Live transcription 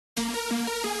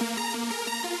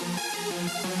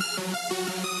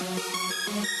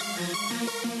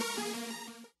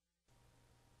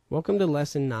Welcome to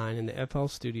Lesson 9 in the FL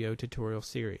Studio tutorial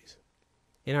series.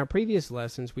 In our previous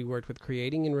lessons, we worked with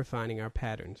creating and refining our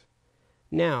patterns.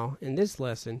 Now, in this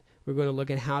lesson, we're going to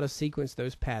look at how to sequence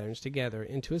those patterns together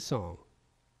into a song.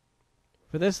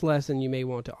 For this lesson, you may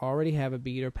want to already have a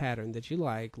beat or pattern that you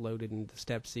like loaded into the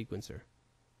step sequencer.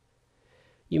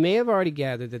 You may have already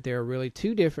gathered that there are really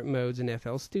two different modes in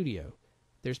FL Studio.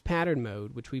 There's pattern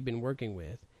mode, which we've been working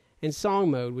with, and song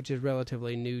mode, which is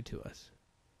relatively new to us.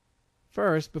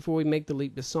 First, before we make the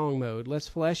leap to song mode, let's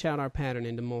flesh out our pattern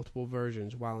into multiple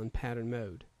versions while in pattern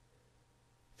mode.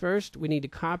 First, we need to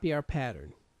copy our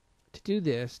pattern. To do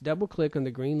this, double-click on the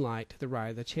green light to the right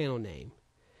of the channel name.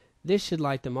 This should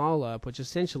light them all up, which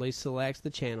essentially selects the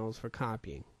channels for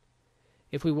copying.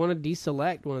 If we want to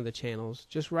deselect one of the channels,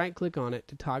 just right-click on it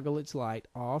to toggle its light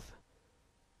off,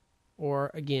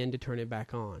 or again to turn it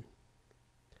back on.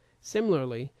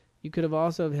 Similarly, you could have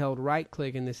also held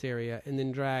right-click in this area and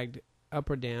then dragged up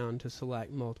or down to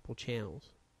select multiple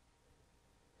channels.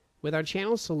 With our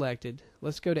channels selected,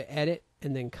 let's go to Edit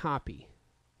and then Copy,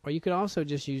 or you could also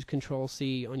just use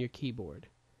Ctrl-C on your keyboard.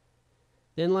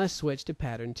 Then let's switch to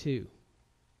Pattern 2.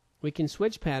 We can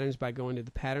switch patterns by going to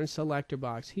the Pattern Selector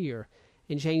box here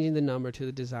and changing the number to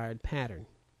the desired pattern.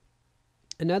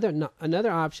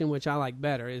 Another option which I like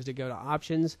better is to go to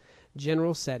Options,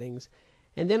 General Settings,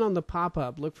 and then on the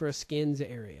pop-up look for a Skins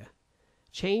area.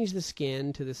 Change the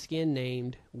skin to the skin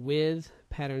named With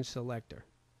Pattern Selector.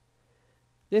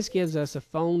 This gives us a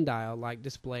phone dial-like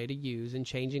display to use in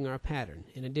changing our pattern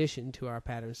in addition to our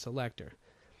pattern selector,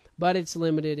 but it's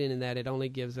limited in that it only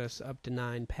gives us up to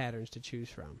 9 patterns to choose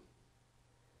from.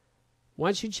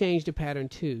 Once you change to Pattern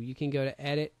 2, you can go to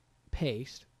Edit,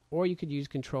 Paste, or you could use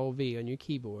Ctrl-V on your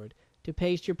keyboard to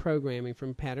paste your programming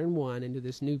from Pattern 1 into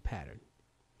this new pattern.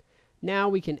 Now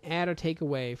we can add or take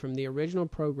away from the original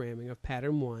programming of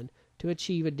Pattern 1 to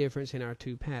achieve a difference in our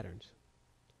two patterns.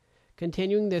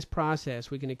 Continuing this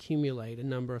process, we can accumulate a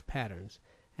number of patterns,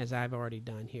 as I've already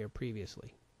done here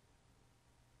previously.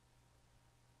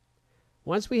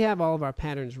 Once we have all of our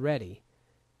patterns ready,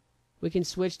 we can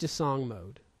switch to song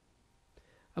mode.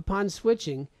 Upon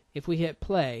switching, if we hit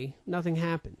play, nothing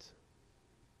happens.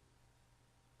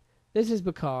 This is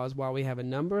because while we have a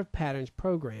number of patterns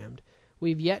programmed,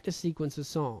 we've yet to sequence a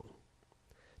song.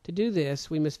 To do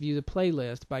this, we must view the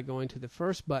playlist by going to the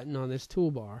first button on this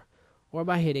toolbar or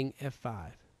by hitting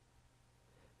F5.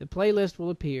 The playlist will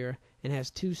appear and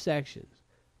has two sections,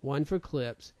 one for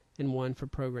clips and one for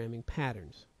programming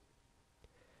patterns.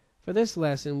 For this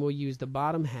lesson, we'll use the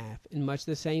bottom half in much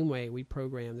the same way we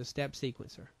program the step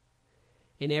sequencer.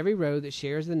 In every row that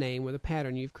shares the name or the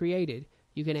pattern you've created,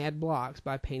 you can add blocks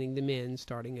by painting them in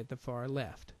starting at the far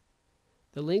left.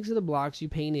 The lengths of the blocks you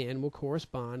paint in will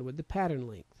correspond with the pattern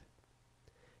length.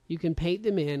 You can paint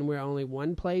them in where only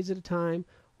one plays at a time,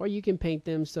 or you can paint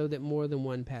them so that more than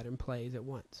one pattern plays at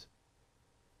once.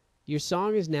 Your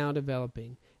song is now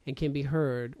developing and can be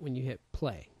heard when you hit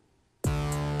play.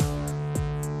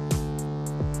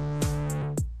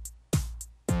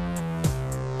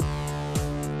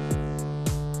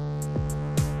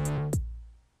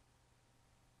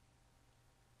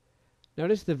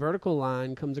 Notice the vertical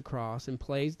line comes across and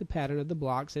plays the pattern of the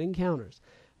blocks it encounters,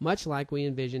 much like we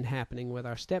envisioned happening with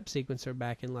our step sequencer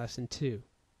back in Lesson 2.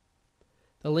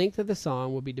 The length of the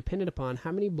song will be dependent upon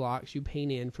how many blocks you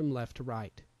paint in from left to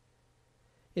right.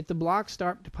 If the blocks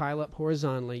start to pile up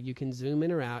horizontally, you can zoom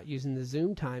in or out using the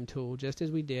Zoom Time tool just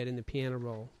as we did in the piano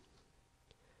roll.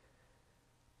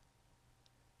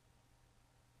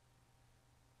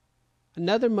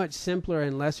 Another much simpler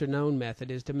and lesser known method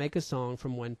is to make a song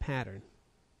from one pattern.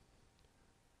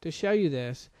 To show you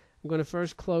this, I'm going to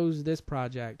first close this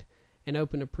project and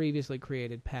open a previously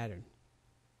created pattern.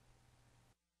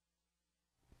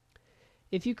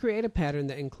 If you create a pattern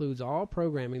that includes all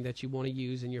programming that you want to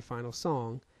use in your final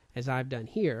song, as I've done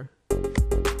here,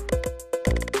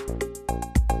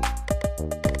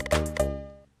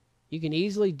 you can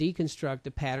easily deconstruct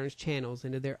the pattern's channels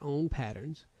into their own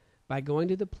patterns by going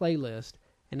to the playlist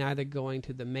and either going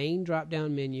to the main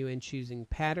drop-down menu and choosing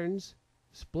Patterns,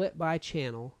 Split by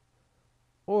Channel,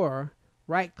 or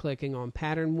right-clicking on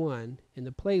Pattern 1 in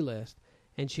the playlist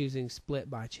and choosing Split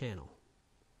by Channel.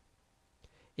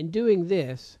 In doing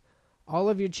this, all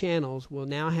of your channels will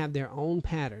now have their own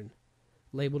pattern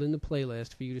labeled in the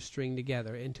playlist for you to string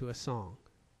together into a song.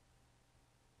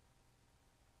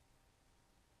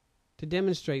 To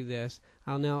demonstrate this,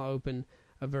 I'll now open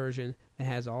a version that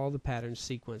has all the patterns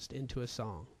sequenced into a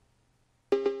song.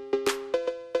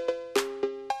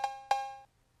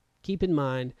 Keep in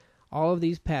mind, all of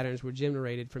these patterns were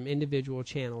generated from individual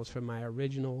channels from my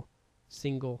original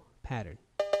single pattern.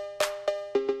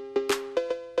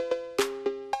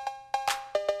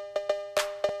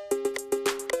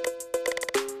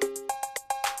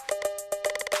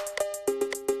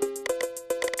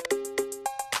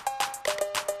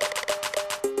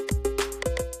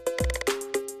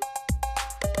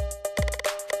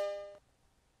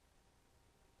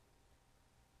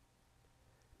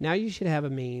 Now you should have a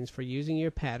means for using your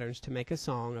patterns to make a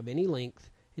song of any length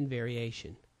and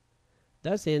variation.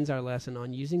 Thus ends our lesson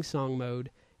on using song mode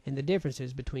and the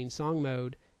differences between song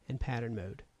mode and pattern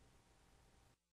mode.